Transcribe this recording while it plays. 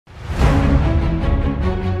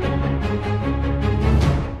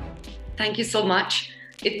Thank you so much.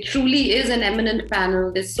 It truly is an eminent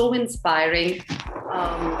panel. They're so inspiring.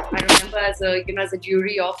 I remember as a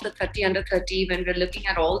jury of the 30 under 30, when we're looking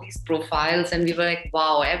at all these profiles, and we were like,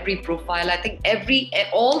 wow, every profile, I think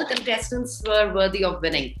all the contestants were worthy of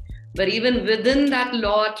winning. But even within that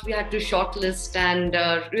lot, we had to shortlist, and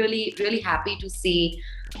really, really happy to see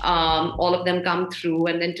all of them come through.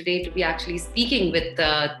 And then today to be actually speaking with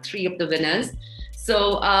three of the winners.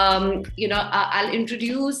 So, I'll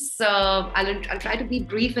introduce, I'll try to be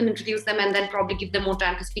brief and introduce them, and then probably give them more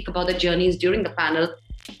time to speak about the journeys during the panel.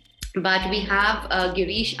 But we have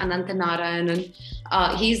Girish Ananthanarayanan.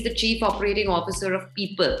 He's the Chief Operating Officer of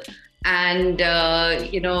Peepul. And,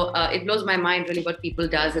 it blows my mind really what Peepul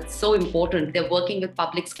does. It's so important. They're working with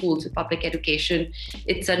public schools, with public education.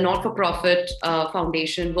 It's a not-for-profit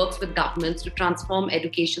foundation, works with governments to transform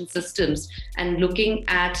education systems, and looking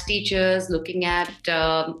at teachers, looking at,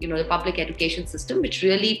 the public education system, which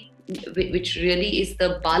really is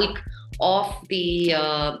the bulk of the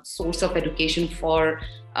source of education for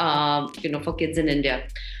kids in India.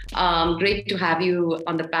 Great to have you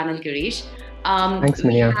on the panel, Girish. Thanks,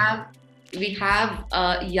 Miniya. We have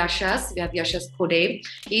Yashas. We have Yashas Khoday.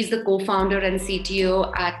 He's the co-founder and CTO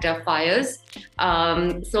at FYERS.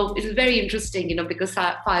 So it's very interesting, because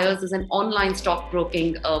FYERS is an online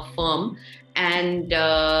stockbroking firm. And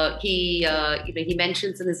he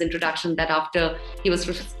mentions in his introduction that after he was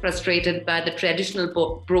frustrated by the traditional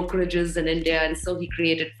brokerages in India, and so he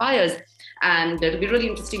created FYERS. And it'll be really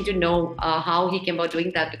interesting to know how he came about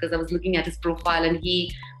doing that, because I was looking at his profile, and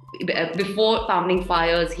before founding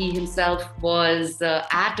FYERS, he himself was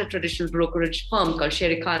at a traditional brokerage firm called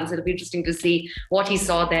Sherry Khan. So it'll be interesting to see what he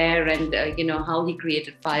saw there, and how he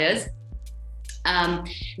created FYERS.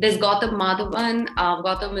 There's Gautam Madhavan.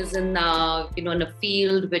 Gautam is in a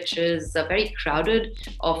field which is very crowded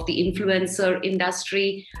of the influencer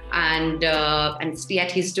industry, and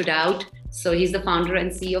yet he stood out. So he's the founder and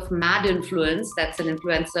CEO of Mad Influence. That's an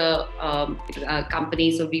influencer company.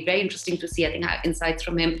 So it'll be very interesting to see, I think, insights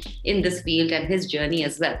from him in this field and his journey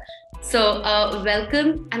as well. So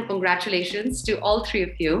welcome and congratulations to all three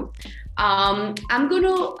of you. I'm going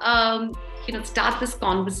to start this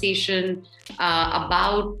conversation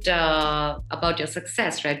about your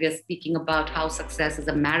success, right? We are speaking about how success is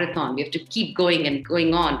a marathon. We have to keep going and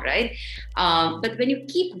going on, right? But when you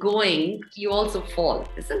keep going, you also fall,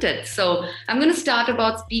 isn't it? So I'm going to start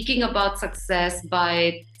speaking about success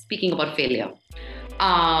by speaking about failure.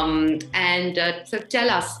 So tell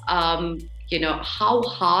us, how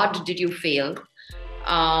hard did you fail?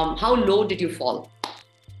 How low did you fall?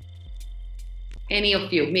 Any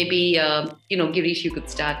of you, maybe, Girish, you could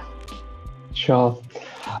start. Sure.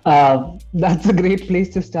 That's a great place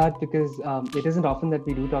to start, because it isn't often that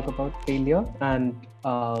we do talk about failure. And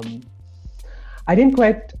I didn't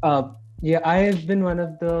quite, I've been one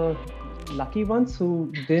of the lucky ones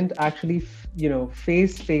who didn't actually,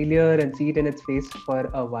 face failure and see it in its face for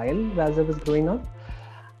a while as I was growing up.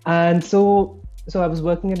 And so I was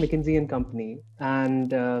working at McKinsey & Company,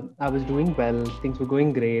 and I was doing well. Things were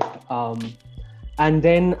going great. And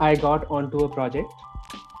then I got onto a project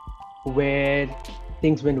where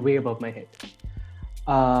things went way above my head.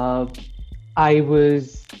 I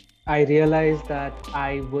realized that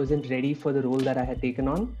I wasn't ready for the role that I had taken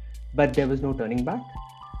on, but there was no turning back.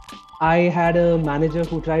 I had a manager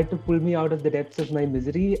who tried to pull me out of the depths of my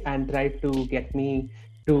misery and tried to get me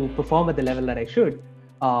to perform at the level that I should.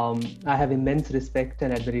 I have immense respect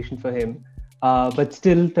and admiration for him, but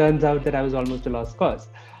still turns out that I was almost a lost cause.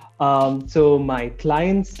 So my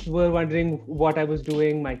clients were wondering what I was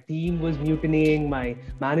doing. My team was mutinying. My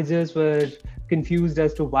managers were confused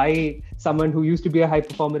as to why someone who used to be a high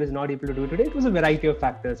performer is not able to do it today. It was a variety of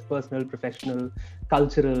factors: personal, professional,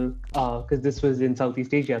 cultural, because this was in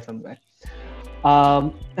Southeast Asia somewhere.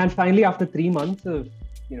 And finally, after 3 months of,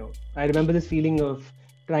 I remember this feeling of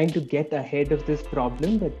trying to get ahead of this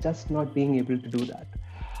problem, but just not being able to do that.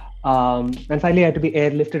 And finally, I had to be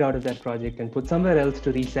airlifted out of that project and put somewhere else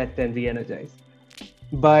to reset and re-energize.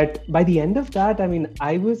 But by the end of that,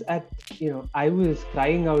 I was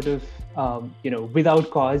crying out of,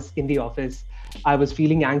 without cause in the office. I was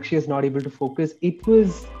feeling anxious, not able to focus. It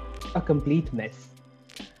was a complete mess.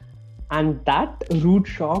 And that rude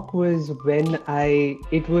shock was when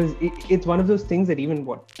it's one of those things that even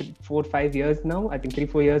 4 or 5 years now, I think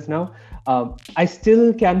 3-4 years now, I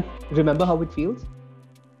still can remember how it feels.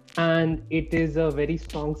 And it is a very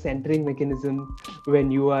strong centering mechanism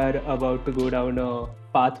when you are about to go down a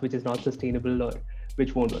path which is not sustainable or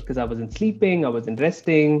which won't work. Because I wasn't sleeping, I wasn't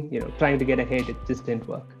resting, trying to get ahead, it just didn't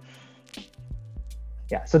work.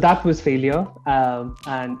 Yeah, so that was failure,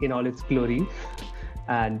 and in all its glory.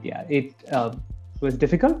 And yeah, it was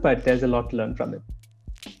difficult, but there's a lot to learn from it.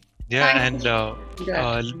 Yeah, and to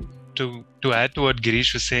add to what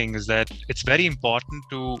Girish was saying is that it's very important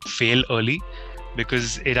to fail early,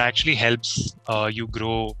 because it actually helps you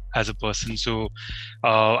grow as a person. So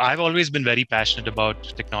I've always been very passionate about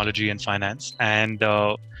technology and finance, and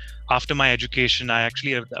after my education, I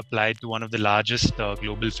actually applied to one of the largest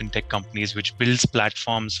global fintech companies, which builds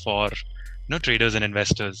platforms for traders and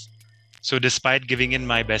investors. So despite giving in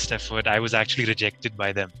my best effort, I was actually rejected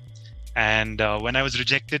by them. And when I was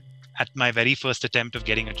rejected at my very first attempt of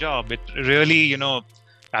getting a job, it really,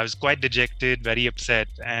 I was quite dejected, very upset.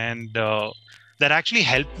 And that actually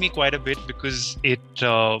helped me quite a bit, because it,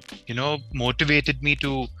 motivated me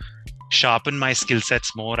to sharpen my skill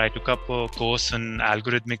sets more. I took up a course in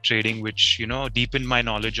algorithmic trading, which, deepened my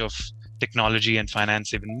knowledge of technology and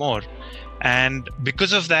finance even more. And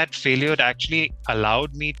because of that failure, it actually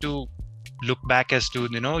allowed me to look back as to,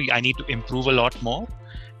 I need to improve a lot more.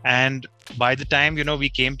 And by the time, we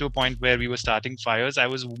came to a point where we were starting FYERS, I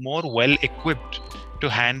was more well equipped to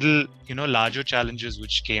handle, larger challenges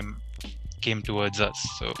which came towards us.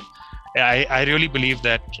 So I really believe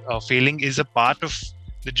that failing is a part of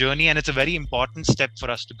the journey, and it's a very important step for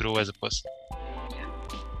us to grow as a person.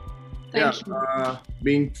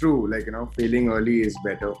 Being true, failing early is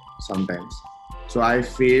better sometimes. So I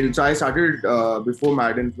failed. So I started before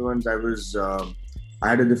Mad Influence. I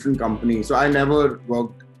had a different company. So I never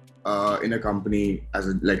worked in a company as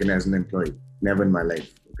an employee. Never in my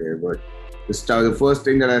life. Okay, but the first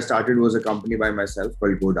thing that I started was a company by myself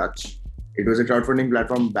called GoDutch. It was a crowdfunding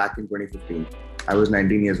platform back in 2015. I was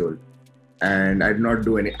 19 years old, and I did not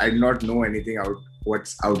know anything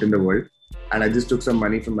what's out in the world. And I just took some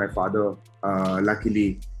money from my father.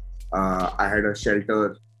 Luckily, I had a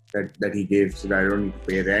shelter that he gave, so that I don't need to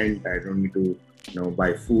pay rent. I don't need to,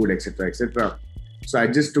 buy food, etc., etc. So I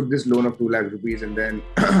just took this loan of 2 lakh rupees, and then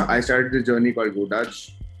I started this journey called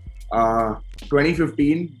GoDutch.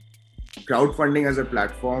 2015, crowdfunding as a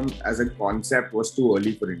platform, as a concept, was too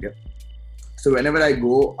early for India. So whenever I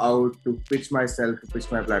go out to pitch my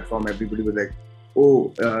platform, everybody was like,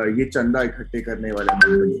 "Oh, ye chanda ikhatte karne wale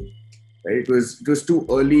company." Right? It was too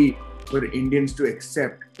early for Indians to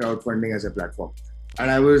accept crowdfunding as a platform,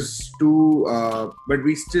 and I was too. But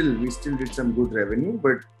we still did some good revenue.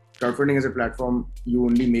 But crowdfunding as a platform, you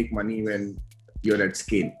only make money when you're at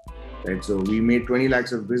scale, right? So we made 20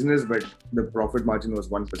 lakhs of business, but the profit margin was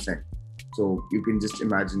 1%. So you can just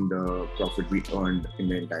imagine the profit we earned in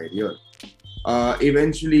the entire year.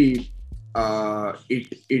 Eventually,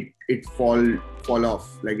 it fall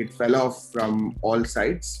off. It fell off from all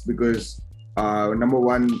sides because number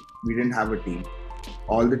one, we didn't have a team.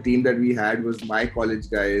 All the team that we had was my college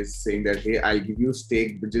guys saying that, hey, I'll give you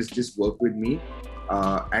stake, but just work with me.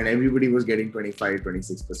 And everybody was getting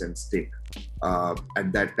 25-26% stake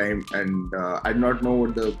at that time. And I did not know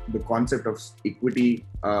what the concept of equity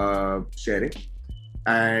sharing.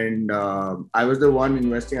 And I was the one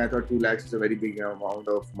investing. I thought 2 lakhs is a very big amount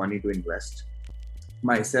of money to invest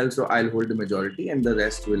myself. So I'll hold the majority and the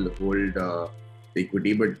rest will hold the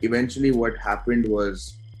equity. But eventually what happened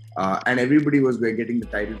was, and everybody was getting the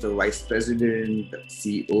titles of vice president,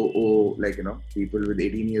 COO, people with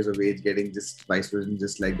 18 years of age getting just vice president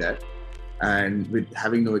just like that, and with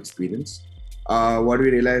having no experience. What we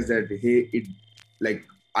realized that, hey,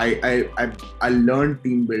 I learned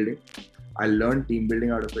team building. I learned team building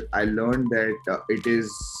out of it. I learned that it is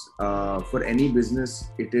for any business,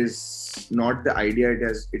 it is not the idea.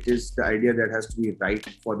 It is the idea that has to be right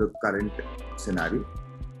for the current scenario,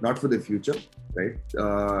 not for the future. Right?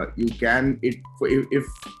 If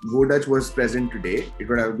GoDutch was present today, it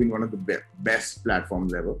would have been one of the best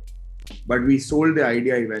platforms ever. But we sold the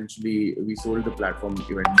idea eventually. We sold the platform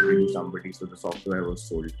eventually to somebody, so the software was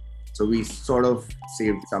sold. So we sort of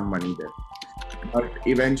saved some money there. But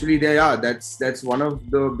eventually, that's one of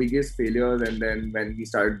the biggest failures. And then when we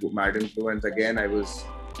started Mad Influence again, I was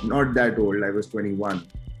not that old. I was 21.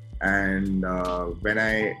 And when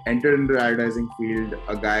I entered into the advertising field,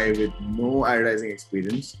 a guy with no advertising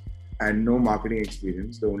experience and no marketing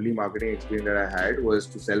experience, the only marketing experience that I had was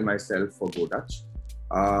to sell myself for GoDutch.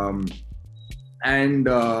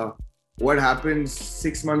 What happened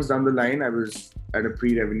 6 months down the line, I was at a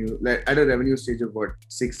revenue stage of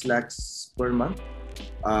 6 lakhs per month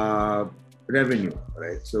revenue,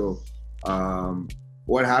 right? So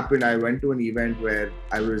what happened, I went to an event where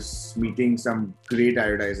I was meeting some great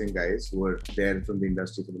advertising guys who were there from the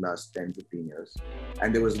industry for the last 10-15 years.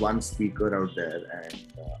 And there was one speaker out there, and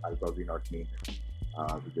I'll probably not name him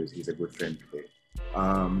because he's a good friend today.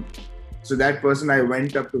 So that person, I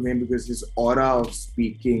went up to him because his aura of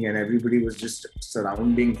speaking and everybody was just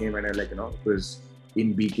surrounding him, and I it was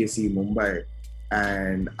in BKC Mumbai,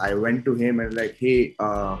 and I went to him and hey,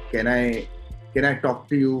 can I talk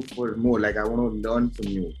to you for more? I want to learn from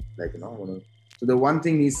you. So the one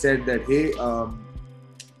thing he said that, hey,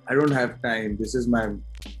 I don't have time. This is my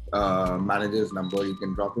manager's number. You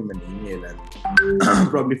can drop him an email and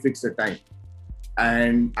probably fix the time.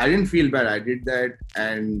 And I didn't feel bad. I did that,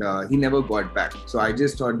 and he never got back. So I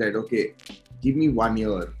just thought that, okay, give me 1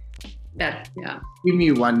 year. Yeah. Give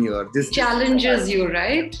me 1 year. This challenges you,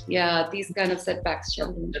 right? Yeah, these kind of setbacks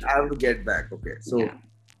challenge. I have to get back. Okay, so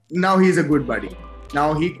now he's a good buddy.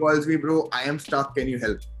 Now he calls me, bro, I am stuck. Can you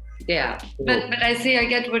help? Yeah, but I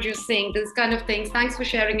get what you're saying. This kind of things. Thanks for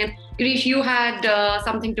sharing. And Girish, you had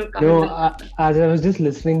something to come. No, as I was just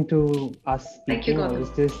listening to us speaking, you,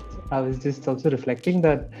 I was just also reflecting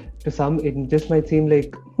that to some it just might seem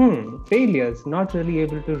like failures, not really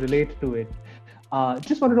able to relate to it.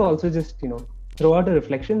 Just wanted to also just throw out a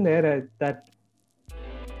reflection there that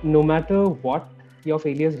no matter what your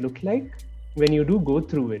failures look like, when you do go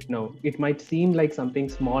through it, now it might seem like something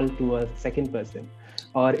small to a second person,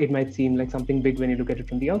 or it might seem like something big when you look at it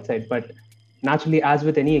from the outside. But naturally, as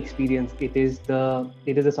with any experience, it is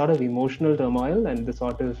a sort of emotional turmoil and the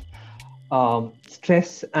sort of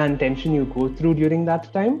stress and tension you go through during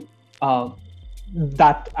that time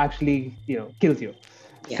that actually kills you.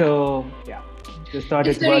 Yeah. So just thought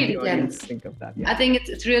it's very worth intense. Think of that. I think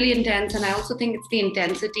it's really intense, and I also think it's the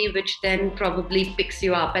intensity which then probably picks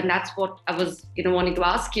you up, and that's what I was wanting to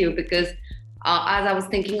ask you, because as I was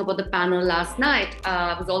thinking about the panel last night,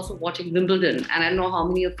 I was also watching Wimbledon, and I don't know how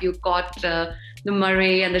many of you caught the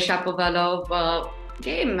Murray and the Shapovalov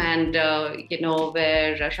game, and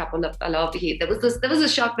where Shapovalov, there was a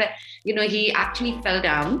shot where he actually fell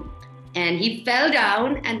down. And he fell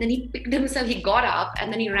down, and then he picked himself. He got up,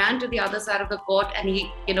 and then he ran to the other side of the court, and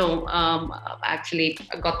he, actually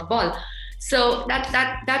got the ball. So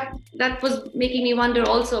that was making me wonder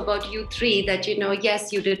also about you three. That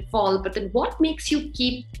yes, you did fall, but then what makes you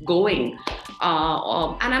keep going?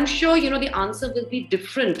 And I'm sure the answer will be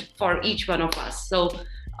different for each one of us. So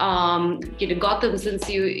Gautam, since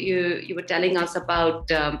you were telling us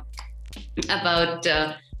about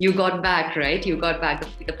you got back, right? You got back.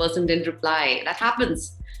 The person didn't reply. That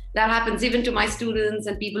happens. That happens even to my students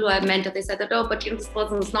and people who I've mentored. They said that, oh, but this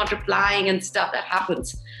person is not replying and stuff. That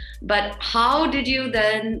happens. But how did you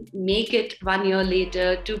then make it 1 year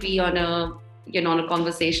later to be on a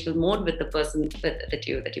conversational mode with the person that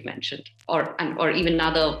you mentioned, or even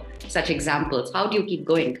other such examples? How do you keep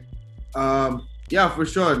going? Yeah, for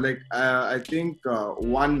sure. I think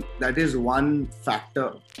that is one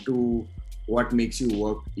factor to what makes you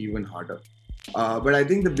work even harder. But I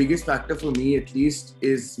think the biggest factor for me, at least,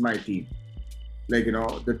 is my team.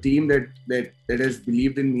 The team that has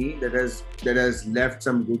believed in me, that has left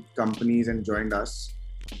some good companies and joined us,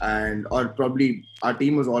 or probably our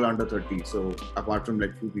team was all under 30. So apart from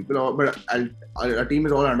few people, but our team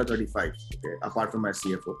is all under 35. Okay, apart from my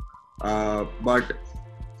CFO. But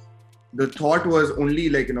the thought was only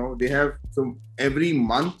they have, so every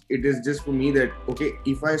month it is just for me that, okay,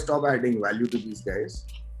 if I stop adding value to these guys,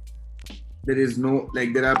 there is no,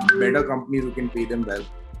 there are better companies who can pay them well.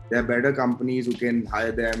 There are better companies who can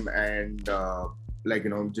hire them and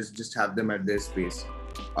just have them at their space.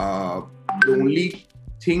 The only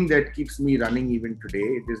thing that keeps me running even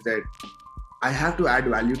today is that I have to add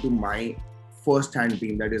value to my first-hand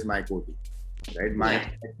team, that is my core team. Right,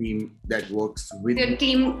 my team that works with your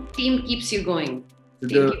team keeps you going. So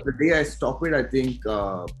the day I stop it, I think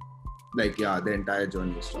the entire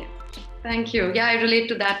journey is stopped. Thank you. Yeah, I relate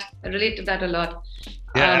to that a lot.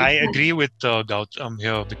 Yeah, I agree with Gautam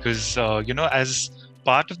here, because as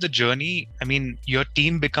part of the journey, I mean, your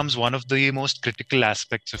team becomes one of the most critical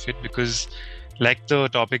aspects of it, because like the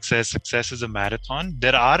topic says, success is a marathon.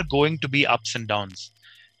 There are going to be ups and downs,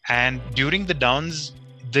 and during the downs,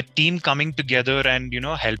 the team coming together and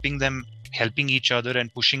helping each other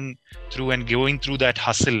and pushing through and going through that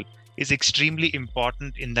hustle is extremely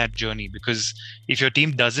important in that journey. Because if your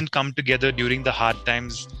team doesn't come together during the hard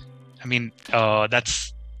times, I mean,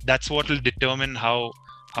 that's what will determine how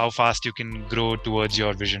fast you can grow towards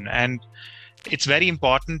your vision. And it's very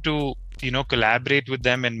important to collaborate with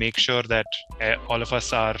them and make sure that all of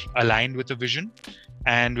us are aligned with the vision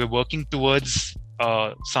and we're working towards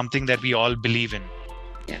something that we all believe in.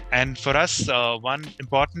 Yeah. And for us, one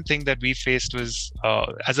important thing that we faced was,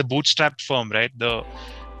 as a bootstrapped firm, right? The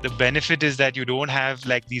benefit is that you don't have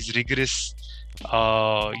these rigorous,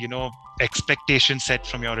 expectations set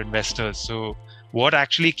from your investors. So what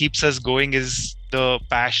actually keeps us going is the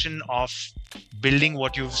passion of building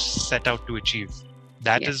what you've set out to achieve.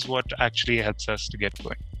 That is what actually helps us to get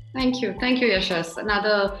going. Thank you, Yashas.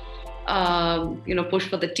 Another push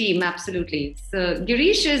for the team. Absolutely. So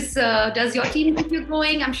Girish, does your team keep you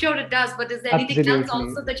going? I'm sure it does, but is there anything else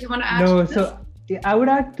also that you want to add to this? So I would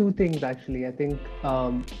add two things actually. I think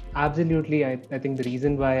absolutely. I think the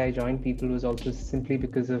reason why I joined Peepul was also simply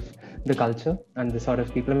because of the culture and the sort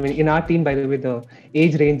of people. I mean, in our team, by the way, the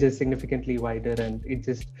age range is significantly wider, and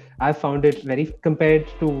I found it very, compared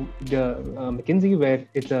to the McKinsey, where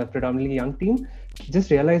it's a predominantly young team.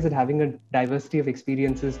 Just realize that having a diversity of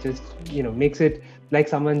experiences just makes it, like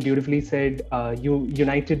someone beautifully said,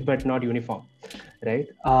 united but not uniform, right?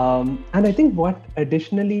 And I think what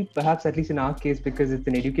additionally, perhaps at least in our case, because it's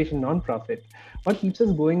an education nonprofit, what keeps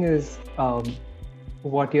us going is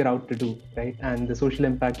what you're out to do, right? And the social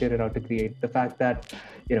impact you're out to create. The fact that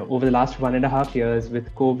over the last 1.5 years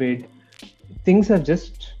with COVID, things have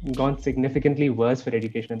just gone significantly worse for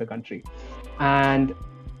education in the country, and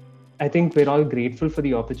I think we're all grateful for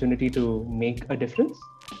the opportunity to make a difference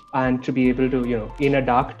and to be able to, in a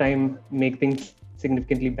dark time, make things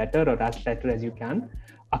significantly better or as better as you can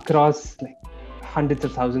across like hundreds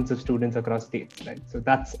of thousands of students across states, right? So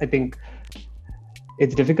that's, I think,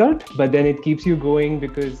 it's difficult, but then it keeps you going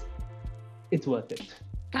because it's worth it.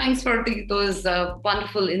 Thanks for those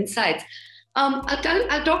wonderful insights. I'll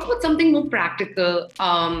talk about something more practical.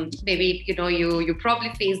 Maybe you probably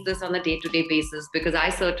face this on a day-to-day basis, because I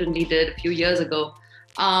certainly did a few years ago.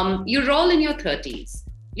 You're all in your 30s.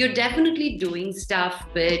 You're definitely doing stuff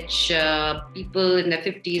which people in their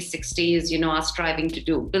 50s, 60s, are striving to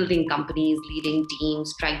do: building companies, leading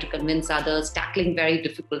teams, trying to convince others, tackling very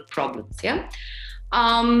difficult problems. Yeah.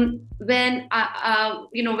 When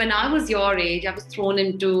I was your age, I was thrown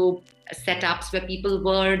into setups where people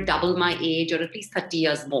were double my age, or at least 30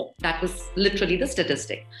 years more. That was literally the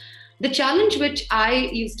statistic. The challenge which I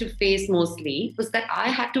used to face mostly was that I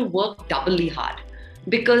had to work doubly hard,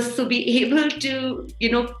 because to be able to,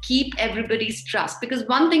 keep everybody's trust. Because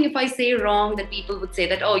one thing, if I say wrong, that people would say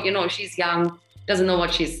that, oh, she's young, doesn't know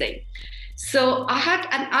what she's saying. So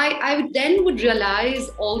I then would realize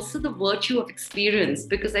also the virtue of experience,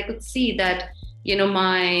 because I could see that,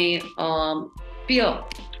 my peer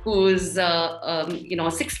who's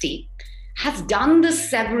 60 has done this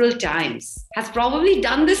several times, has probably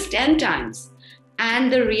done this 10 times.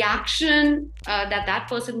 And the reaction that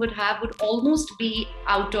person would have would almost be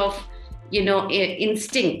out of,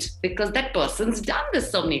 instinct, because that person's done this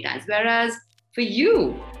so many times. Whereas for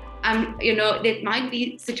you, there might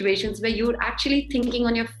be situations where you're actually thinking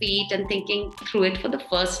on your feet and thinking through it for the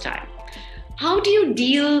first time. How do you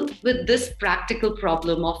deal with this practical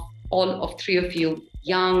problem of all of three of you,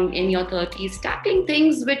 young, in your 30s, tackling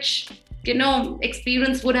things which,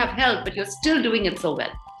 experience would have helped, but you're still doing it so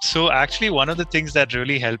well? So actually, one of the things that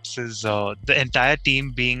really helps is the entire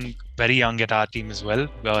team being very young at our team as well.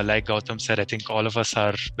 Like Gautam said, I think all of us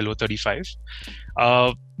are below 35.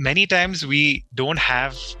 Many times we don't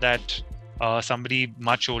have that somebody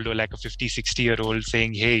much older, like a 50, 60-year-old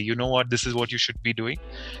saying, hey, you know what, this is what you should be doing.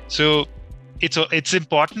 So it's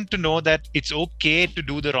important to know that it's okay to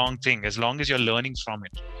do the wrong thing as long as you're learning from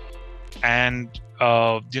it. And,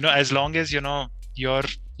 as long as,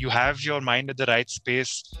 you have your mind at the right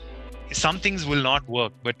space, some things will not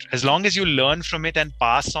work. But as long as you learn from it and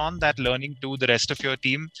pass on that learning to the rest of your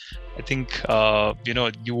team, I think,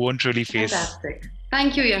 you won't really face. Fantastic.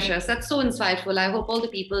 Thank you, Yashas. That's so insightful. I hope all the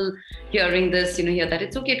people hearing this, hear that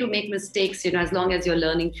it's okay to make mistakes, as long as you're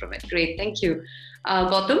learning from it. Great. Thank you.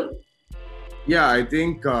 Gautam? Yeah, I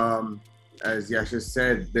think, as Yashas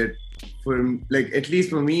said, that at least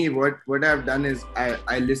for me, what I've done is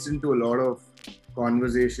I listen to a lot of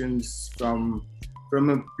conversations from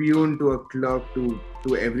a peon to a clerk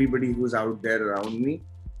to everybody who's out there around me,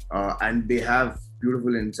 and they have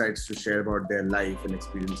beautiful insights to share about their life and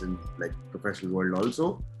experience in professional world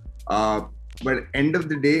also. But end of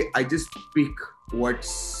the day, I just pick what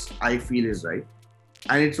I feel is right,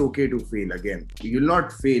 and it's okay to fail again. You'll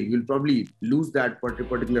not fail. You'll probably lose that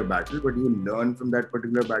particular battle, but you'll learn from that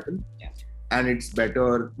particular battle. Yeah. And it's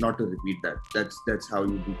better not to repeat that. That's how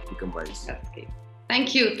you become wise. That's great.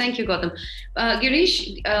 Thank you, Gautam.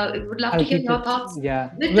 Girish, would love to hear your thoughts. Yeah.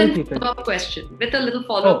 With a follow-up question,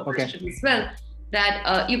 question as well.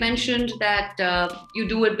 That you mentioned that you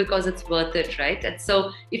do it because it's worth it, right? And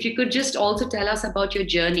so if you could just also tell us about your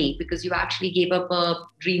journey, because you actually gave up a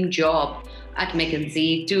dream job at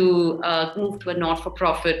McKinsey to move to a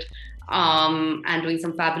not-for-profit and doing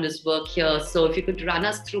some fabulous work here. So if you could run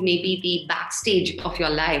us through maybe the backstage of your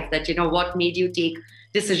life, that, what made you take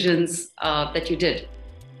decisions that you did?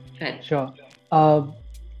 Right. Sure.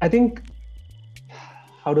 I think,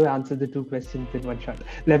 how do I answer the two questions in one shot?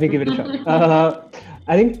 Let me give it a shot.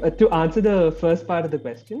 I think to answer the first part of the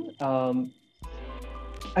question,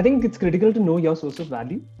 I think it's critical to know your source of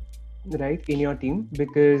value, right, in your team,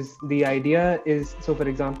 because the idea is, so for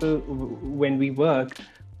example, when we work,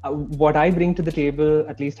 what I bring to the table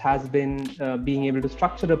at least has been being able to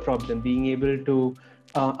structure a problem, being able to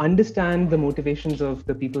understand the motivations of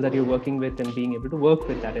the people that you're working with and being able to work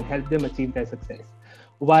with that and help them achieve their success.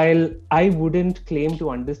 While I wouldn't claim to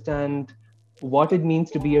understand what it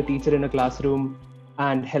means to be a teacher in a classroom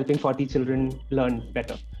and helping 40 children learn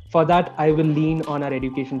better. For that, I will lean on our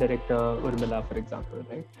education director, Urmila, for example,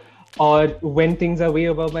 right? Or when things are way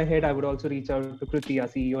above my head, I would also reach out to Kriti, our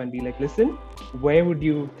CEO, and be like, listen, where do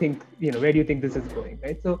you think this is going,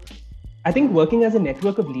 right? So I think working as a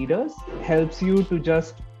network of leaders helps you to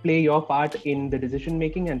just play your part in the decision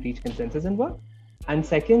making and reach consensus and work. And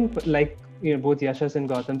second, like both Yashas and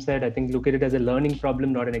Gautam said, I think look at it as a learning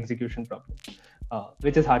problem, not an execution problem,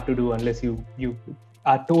 which is hard to do unless you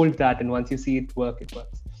are told that, and once you see it work, it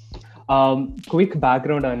works. Quick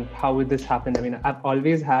background on how would this happen. I mean, I've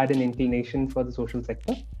always had an inclination for the social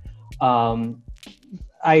sector.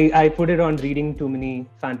 I put it on reading too many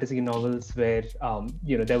fantasy novels where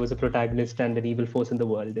there was a protagonist and an evil force in the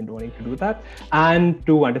world and wanting to do that, and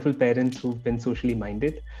two wonderful parents who've been socially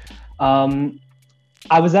minded.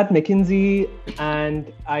 I was at McKinsey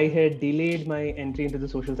and I had delayed my entry into the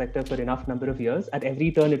social sector for enough number of years. At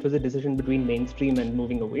every turn, it was a decision between mainstream and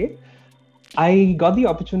moving away. I got the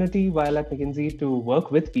opportunity while at McKinsey to work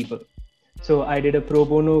with people. So I did a pro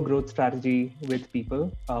bono growth strategy with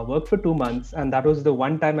people, worked for 2 months. And that was the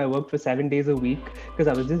one time I worked for 7 days a week because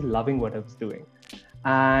I was just loving what I was doing.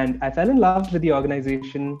 And I fell in love with the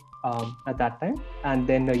organization at that time. And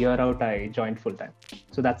then a year out, I joined full time.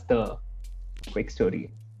 So that's the quick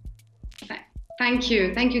story. Thank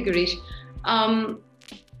you, Girish.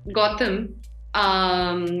 Gautam,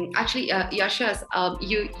 actually, Yashas,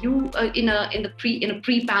 you in a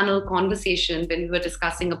pre-panel conversation when we were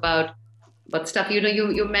discussing about stuff,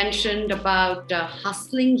 you mentioned about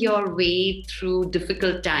hustling your way through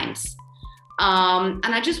difficult times, and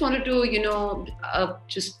I just wanted to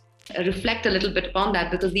just reflect a little bit upon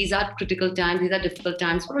that, because these are critical times, these are difficult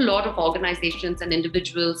times for a lot of organizations and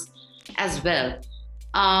individuals as well.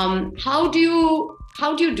 How do you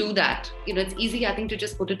do that? It's easy, I think, to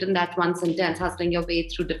just put it in that one sentence, hustling your way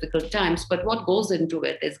through difficult times. But what goes into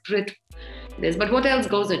it? There's grit. But what else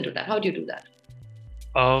goes into that? How do you do that?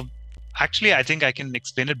 Actually, I think I can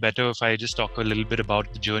explain it better if I just talk a little bit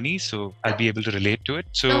about the journey, so I'll be able to relate to it.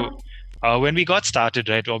 So when we got started,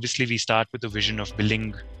 right, obviously we start with a vision of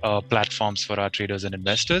building platforms for our traders and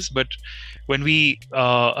investors. But when we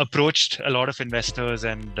approached a lot of investors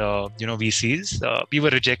and VCs, we were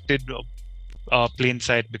rejected plain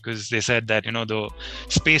sight, because they said that the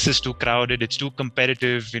space is too crowded, it's too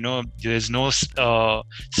competitive, there's no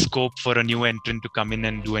scope for a new entrant to come in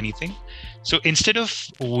and do anything. So instead of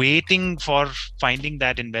waiting for finding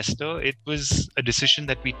that investor, it was a decision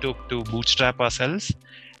that we took to bootstrap ourselves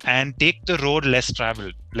and take the road less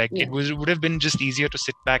traveled. It would have been just easier to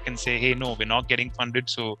sit back and say, hey, no, we're not getting funded,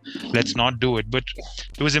 so let's not do it. But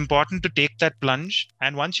it was important to take that plunge.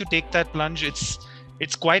 And once you take that plunge,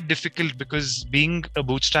 it's quite difficult, because being a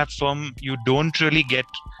bootstrap firm, you don't really get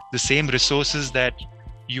the same resources that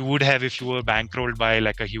you would have if you were bankrolled by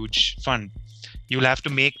like a huge fund. You'll have to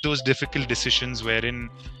make those difficult decisions wherein,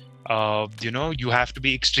 you have to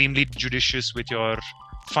be extremely judicious with your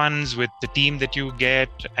funds, with the team that you get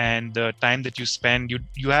and the time that you spend.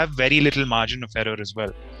 You have very little margin of error as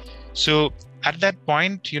well. So at that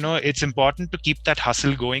point, it's important to keep that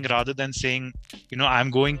hustle going, rather than saying, I'm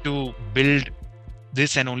going to build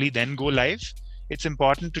this and only then go live. It's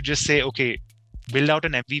important to just say, okay, build out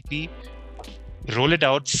an MVP, roll it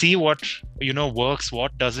out, see what works,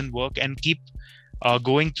 what doesn't work, and keep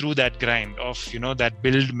going through that grind of that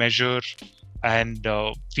build, measure and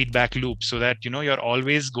feedback loop, so that you're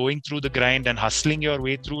always going through the grind and hustling your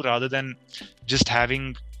way through, rather than just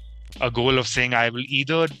having a goal of saying, I will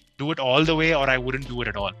either do it all the way or I wouldn't do it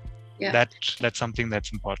at all. Yeah. That's something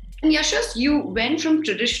that's important. And Yashas, you went from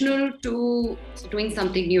traditional to doing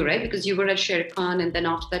something new, right? Because you were at Sharekhan and then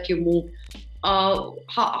after that you moved.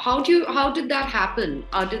 How did that happen?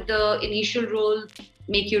 Did the initial role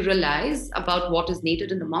make you realize about what is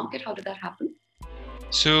needed in the market? How did that happen?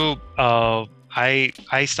 So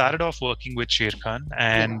I started off working with Sharekhan,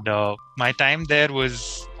 and my time there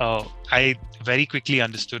was, I very quickly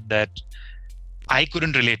understood that I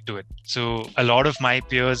couldn't relate to it. So a lot of my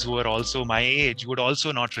peers who were also my age would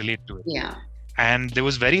also not relate to it. Yeah. and there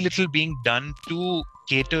was very little being done to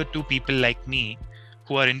cater to people like me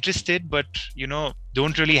who are interested, but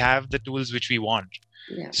don't really have the tools which we want.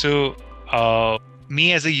 So me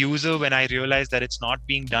as a user, when I realized that it's not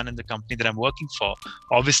being done in the company that I'm working for,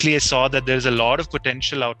 obviously I saw that there's a lot of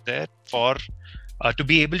potential out there for to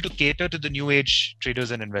be able to cater to the new age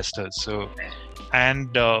traders and investors. So,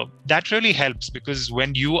 and that really helps, because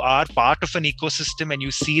when you are part of an ecosystem and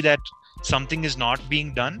you see that something is not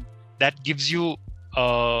being done, that gives you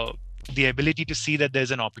the ability to see that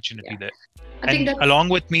there's an opportunity there. And along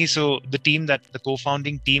with me, so the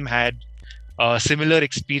co-founding team had a similar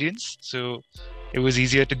experience. So it was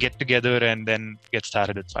easier to get together and then get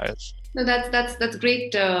started at FYERS. No, that's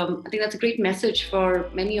great. I think that's a great message for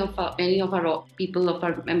many of our people, of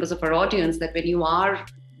our members of our audience, that when you are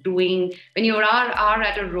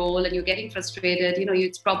at a role and you're getting frustrated,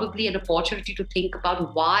 it's probably an opportunity to think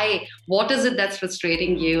about what is it that's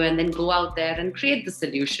frustrating you, and then go out there and create the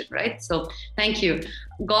solution, right? So thank you.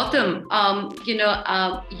 Gautam,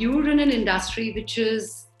 you're in an industry which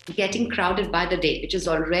is getting crowded by the day, which is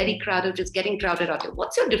already crowded, just getting crowded out there.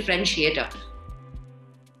 What's your differentiator?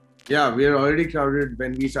 Yeah, we are already crowded.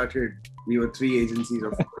 When we started, we were 3 agencies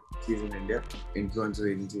of agencies in India, influencer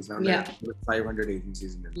agencies. Now there are 500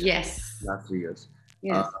 agencies in India. Yes. Last 3 years.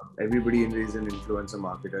 Yes. Everybody is an influencer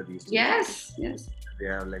marketer these days. Yes. They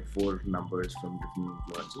have like 4 numbers from different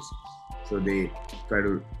influencers. So they try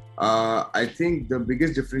to. I think the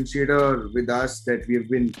biggest differentiator with us that we have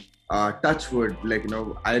been touchwood,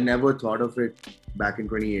 I never thought of it back in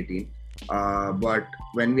 2018. But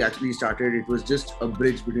when we actually started, it was just a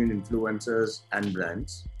bridge between influencers and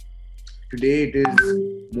brands. Today, it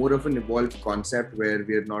is more of an evolved concept where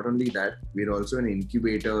we are not only that, we are also an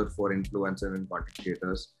incubator for influencers and content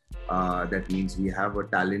creators. That means we have a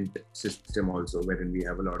talent system also, wherein we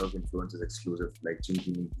have a lot of influencers exclusive, like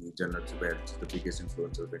Chinky, Janat Zubair, which is the biggest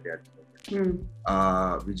influencer of India at the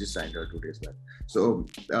moment. We just signed her 2 days back. So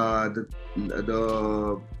the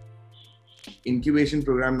incubation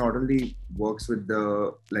program not only works with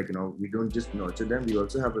we don't just nurture them, we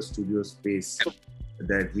also have a studio space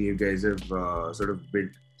that we guys have sort of built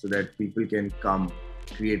so that people can come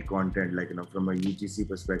create content. From a UGC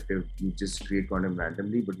perspective, you just create content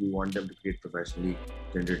randomly, but we want them to create professionally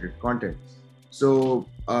generated content. So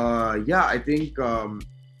I think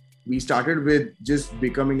we started with just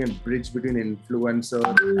becoming a bridge between influencer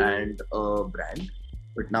and a brand,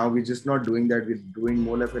 but now we're just not doing that. We're doing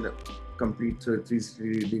more like a complete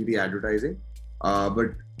 360-degree advertising,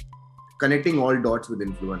 but connecting all dots with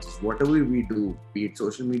influencers. Whatever we do, be it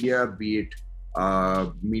social media, be it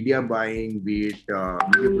media buying, be it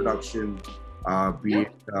media production, be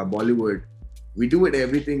it Bollywood, we do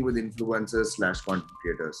everything with influencers / content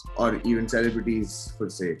creators, or even celebrities per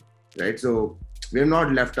se, right? So we have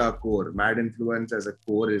not left our core. Mad Influence as a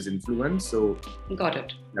core is influence. So got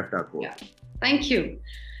it. Left our core. Yeah. Thank you.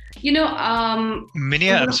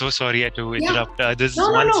 Miniya, I'm so sorry to interrupt. There's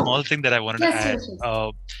small thing that I wanted to add.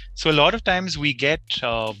 Yes. So a lot of times we get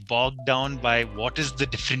bogged down by what is the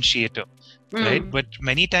differentiator, right? But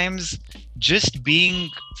many times just being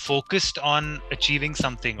focused on achieving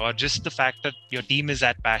something, or just the fact that your team is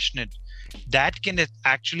that passionate, that can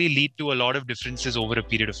actually lead to a lot of differences over a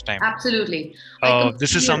period of time. Absolutely.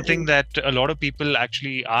 This is something that a lot of people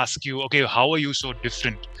actually ask you, okay, how are you so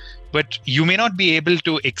different? But you may not be able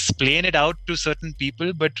to explain it out to certain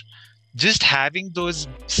people, but just having those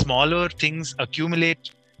smaller things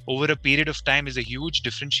accumulate over a period of time is a huge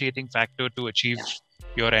differentiating factor to achieve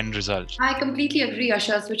your end result. I completely agree,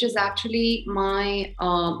 Yashas, which is actually my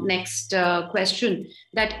next question,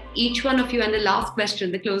 that each one of you, and the last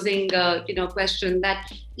question, the closing question, that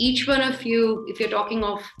each one of you, if you're talking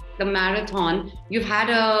of the marathon, you've had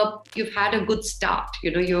a good start.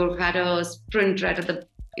 You've had a sprint right at the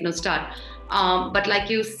start. But like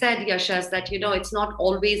you said, Yashas, that, it's not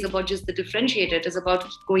always about just the differentiator. It is about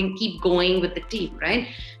keep going with the team, right?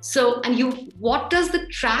 So, what does the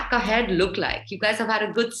track ahead look like? You guys have had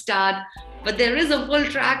a good start, but there is a full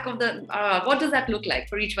track of what does that look like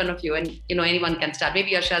for each one of you? And, anyone can start.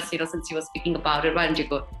 Maybe Yashas, since you were speaking about it, why don't you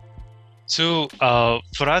go? So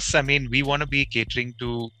for us, we want to be catering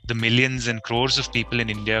to the millions and crores of people in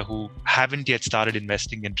India who haven't yet started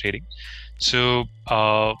investing in trading. So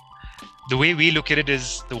the way we look at it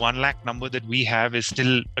is the 1 lakh number that we have is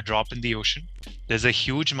still a drop in the ocean. There's a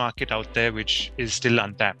huge market out there which is still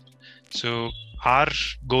untapped. So our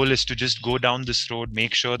goal is to just go down this road,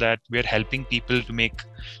 make sure that we're helping people to make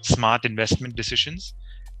smart investment decisions.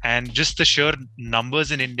 And just the sheer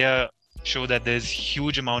numbers in India show that there's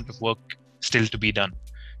huge amount of work still to be done.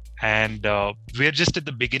 And we're just at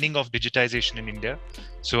the beginning of digitization in India.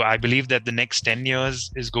 So I believe that the next 10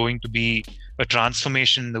 years is going to be a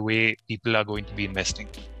transformation in the way people are going to be investing.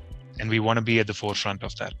 And we want to be at the forefront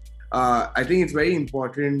of that. I think it's very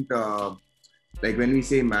important. Like when we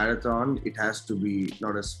say marathon, it has to be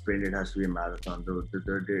not a sprint, it has to be a marathon.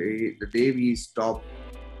 The day we stop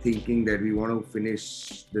thinking that we want to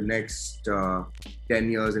finish the next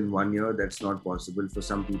 10 years in 1 year, that's not possible. For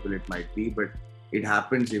some people it might be, but it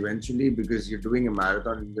happens eventually because you're doing a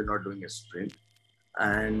marathon and you're not doing a sprint.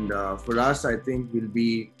 And for us, I think we'll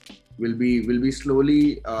be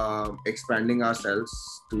slowly expanding ourselves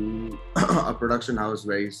to a production house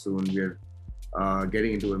very soon. We're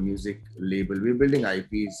getting into a music label. We're building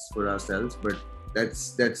IPs for ourselves, but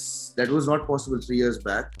that was not possible 3 years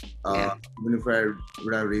back. Even if I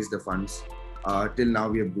would have raised the funds, till now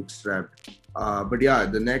we are bootstrapped. But yeah,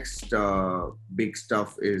 the next big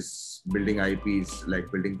stuff is building IPs,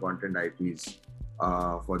 like building content IPs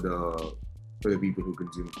for the people who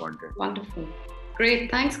consume content. Wonderful.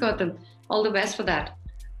 Great. Thanks, Gautam. All the best for that.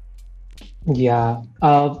 Yeah.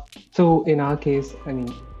 So in our case, I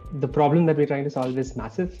mean, the problem that we're trying to solve is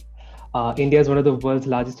massive. India is one of the world's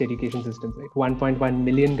largest education systems, right? 1.1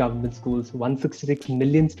 million government schools, 166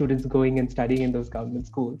 million students going and studying in those government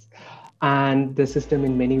schools, and the system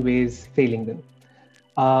in many ways failing them.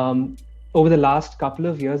 Over the last couple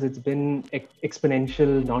of years, it's been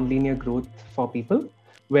exponential nonlinear growth for people,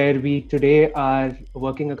 where we today are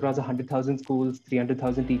working across 100,000 schools,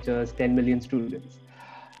 300,000 teachers, 10 million students.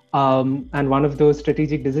 And one of those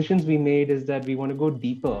strategic decisions we made is that we want to go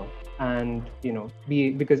deeper and,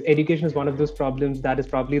 because education is one of those problems that is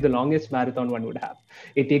probably the longest marathon one would have.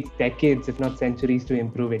 It takes decades, if not centuries, to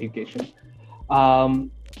improve education.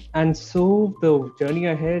 And so the journey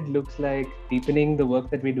ahead looks like deepening the work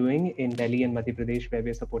that we're doing in Delhi and Madhya Pradesh, where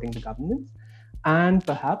we're supporting the governments. And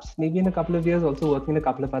perhaps maybe in a couple of years also working in a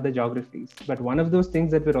couple of other geographies. But one of those things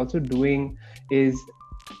that we're also doing is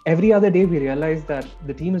every other day we realize that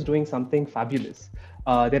the team is doing something fabulous.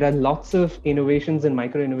 There are lots of innovations and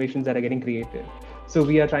micro innovations that are getting created. So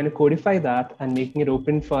we are trying to codify that and making it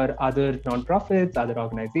open for other nonprofits, other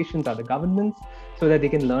organizations, other governments, so that they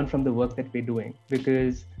can learn from the work that we're doing.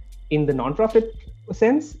 Because in the nonprofit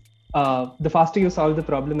sense, the faster you solve the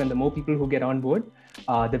problem and the more people who get on board,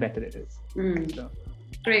 the better it is. So.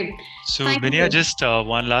 Great. So Miniya, just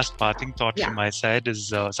one last parting thought from my side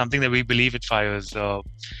is something that we believe at FYERS.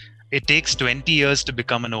 It takes 20 years to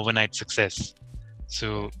become an overnight success.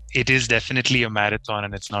 So it is definitely a marathon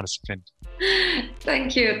and it's not a sprint.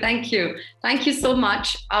 Thank you so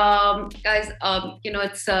much, guys.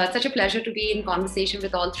 It's such a pleasure to be in conversation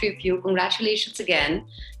with all three of you. Congratulations again,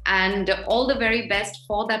 and all the very best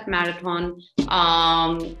for that marathon.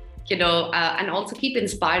 And also keep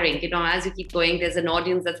inspiring. As you keep going, there's an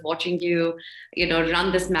audience that's watching you.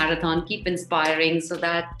 Run this marathon. Keep inspiring so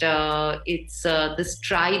that the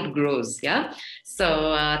stride grows. Yeah.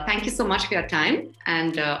 So thank you so much for your time,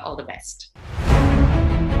 and all the best.